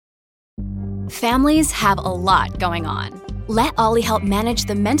Families have a lot going on. Let Ollie help manage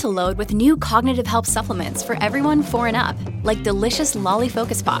the mental load with new cognitive help supplements for everyone 4 and up, like delicious Lolly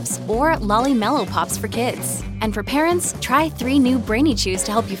Focus Pops or Lolly Mellow Pops for kids. And for parents, try 3 new Brainy Chews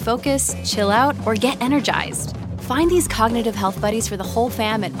to help you focus, chill out, or get energized. Find these cognitive health buddies for the whole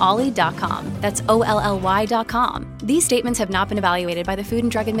fam at ollie.com. That's OLLY.com. These statements have not been evaluated by the Food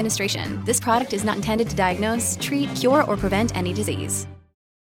and Drug Administration. This product is not intended to diagnose, treat, cure, or prevent any disease.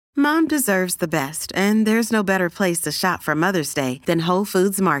 Mom deserves the best, and there's no better place to shop for Mother's Day than Whole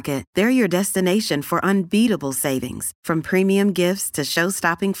Foods Market. They're your destination for unbeatable savings, from premium gifts to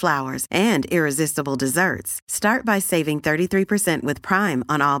show-stopping flowers and irresistible desserts. Start by saving 33% with Prime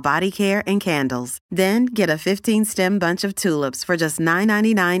on all body care and candles. Then get a 15-stem bunch of tulips for just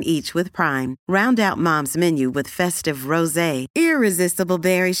 $9.99 each with Prime. Round out Mom's menu with festive rosé, irresistible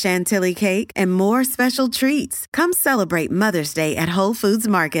berry chantilly cake, and more special treats. Come celebrate Mother's Day at Whole Foods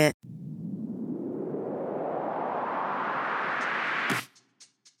Market.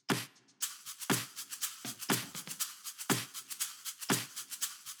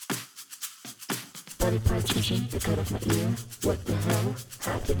 Body partition, the cut off my ear. What the hell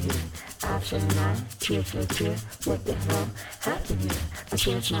happened here? Option 9, tear for tear. What the hell happened here? I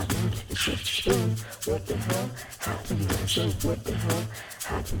swear it's not good, it's just a spoon. What the hell happened here? I say, what the hell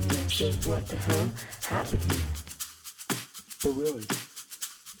happened here? I say, what the hell happened here? But really,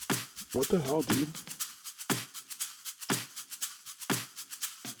 what the hell, dude?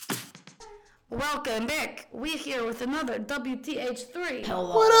 Welcome back. We're here with another WTH3.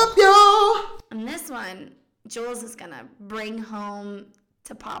 Hello. What up, y'all? And this one, Jules is gonna bring home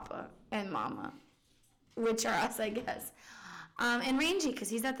to Papa and Mama, which are us, I guess. And Rangy, because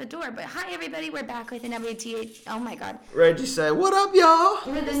he's at the door. But hi, everybody. We're back with an WTH. Oh, my God. Reggie say, what up,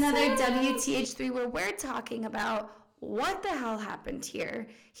 y'all? With another WTH3 where we're talking about what the hell happened here.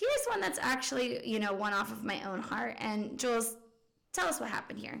 Here's one that's actually, one off of my own heart. And Jules, tell us what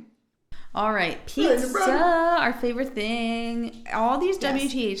happened here. All right, pizza, our favorite thing. All these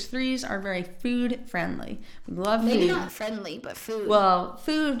WTH3s are very food friendly. We love Maybe food. not friendly, but food. Well,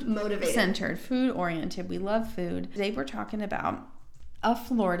 food motivated, centered, food oriented. We love food. Today we're talking about a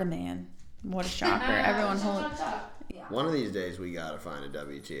Florida man. What a shocker! Everyone hold. Yeah. One of these days we gotta find a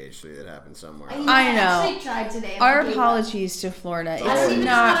WTH3 that happened somewhere. I know. I actually tried today. Our apologies to Florida. I don't It's even not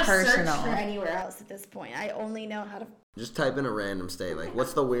know how to personal. search for anywhere else at this point. I only know how to. Just type in a random state. Like,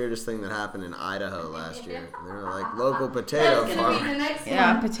 what's the weirdest thing that happened in Idaho last year? And they were like, local potato farm.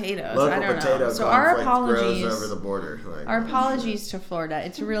 Yeah, potatoes. Local I don't potato know. So our apologies. grows over the border. Like, our apologies to Florida.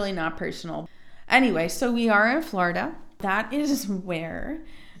 It's really not personal. Anyway, so we are in Florida. That is where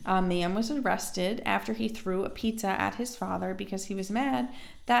a man was arrested after he threw a pizza at his father because he was mad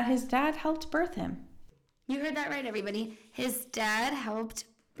that his dad helped birth him. You heard that right, everybody. His dad helped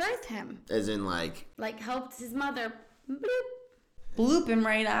birth him. As in, like helped his mother. Bloop him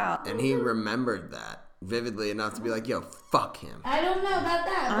right out. And he remembered that vividly enough to be like, yo, fuck him. I don't know about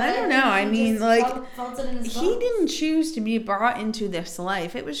that. I don't know. I mean, like, felt it in his he didn't choose to be brought into this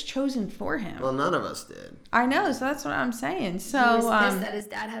life. It was chosen for him. Well, none of us did. I know, so that's what I'm saying. So, he was pissed that his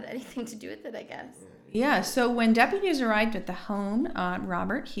dad had anything to do with it, I guess. Yeah, so when deputies arrived at the home,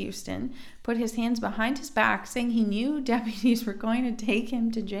 Robert Houston put his hands behind his back, saying he knew deputies were going to take him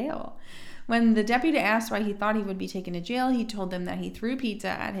to jail. When the deputy asked why he thought he would be taken to jail, he told them that he threw pizza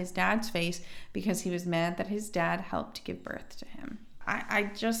at his dad's face because he was mad that his dad helped give birth to him.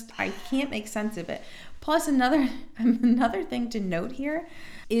 I can't make sense of it. Plus, another thing to note here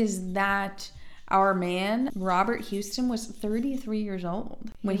is that our man, Robert Houston, was 33 years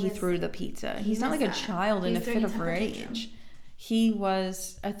old when he threw the pizza. He's not like a child in a fit of rage. He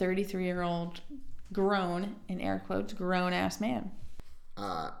was a 33-year-old grown, in air quotes, grown-ass man.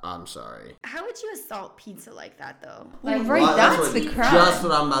 I'm sorry. How would you assault pizza like that, though? Well, right, that's the crime. Just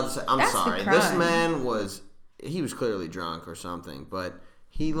what I'm about to say. I'm That's sorry. the crime. This man was clearly drunk or something, but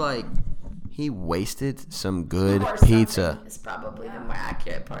he wasted some good pizza. It's probably the more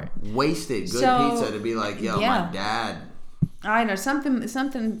accurate part. Wasted good pizza to be like, yo, yeah. my dad. I know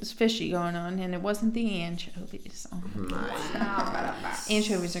something's fishy going on, and it wasn't the anchovies.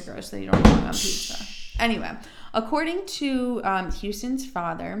 Anchovies are gross. They don't belong on pizza. Anyway, according to Houston's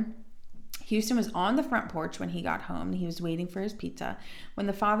father, Houston was on the front porch when he got home. He was waiting for his pizza. When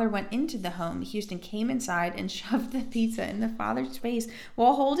the father went into the home, Houston came inside and shoved the pizza in the father's face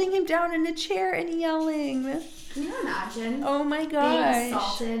while holding him down in a chair and yelling. Can you imagine? Oh my gosh. Being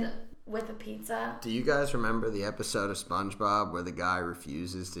assaulted with a pizza. Do you guys remember the episode of SpongeBob where the guy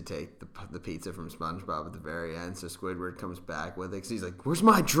refuses to take the pizza from SpongeBob at the very end? So Squidward comes back with it because he's like, "Where's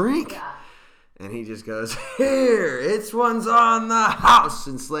my drink?" Yeah. And he just goes, "Here, it's one's on the house,"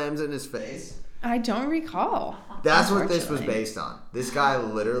 and slams it in his face. I don't recall. That's what this was based on. This guy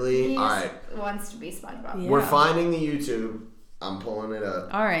literally, He all just right, wants to be SpongeBob. Yeah. we're finding the YouTube. I'm pulling it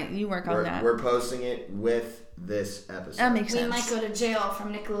up. All right, you work on that. We're posting it with this episode. That makes We sense. might go to jail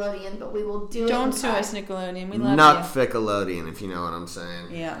from Nickelodeon, but we will do it. Don't in sue time. us, Nickelodeon. We love Not you. Nickelodeon, if you know what I'm saying.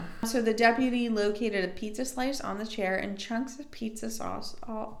 Yeah. So the deputy located a pizza slice on the chair and chunks of pizza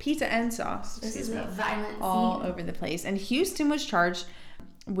and sauce. This Excuse is me. a violent All scene. over the place. And Houston was charged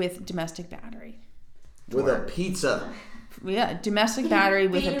with domestic battery. With a pizza. Yeah, domestic battery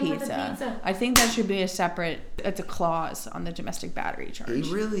with a Beat him with a pizza. pizza. I think that should be it's a clause on the domestic battery charge.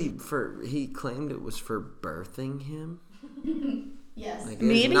 He claimed it was for birthing him. Yes. Like,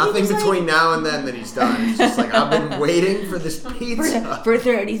 Maybe he there's nothing was between now and then that he's done. It's just like, I've been waiting for this pizza For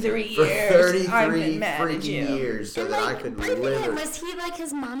 33 for years. 33 I've been mad at freaking you. years so And, that I could birthing live him, it. was he like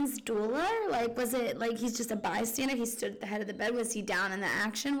his mom's doula? Like, was it like he's just a bystander? He stood at the head of the bed. Was he down in the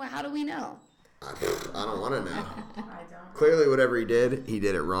action? Well, how do we know? I don't want to know. I don't. Clearly, whatever he did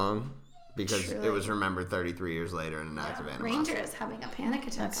it wrong. Because Truly. it was remembered 33 years later in an act of animosity. Ranger is having a panic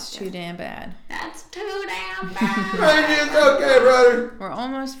attack. That's out too there. damn bad. That's too damn bad. Ranger, it's okay, brother. We're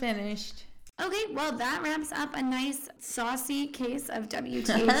almost finished. Okay, well, that wraps up a nice saucy case of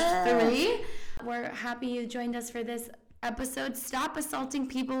WTH3. We're happy you joined us for this episode. Stop assaulting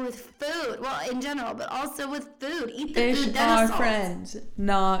people with food. Well, in general, but also with food. Eat the Fish food, then are assault. friends,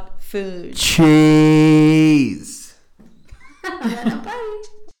 not food. Cheese. Bye.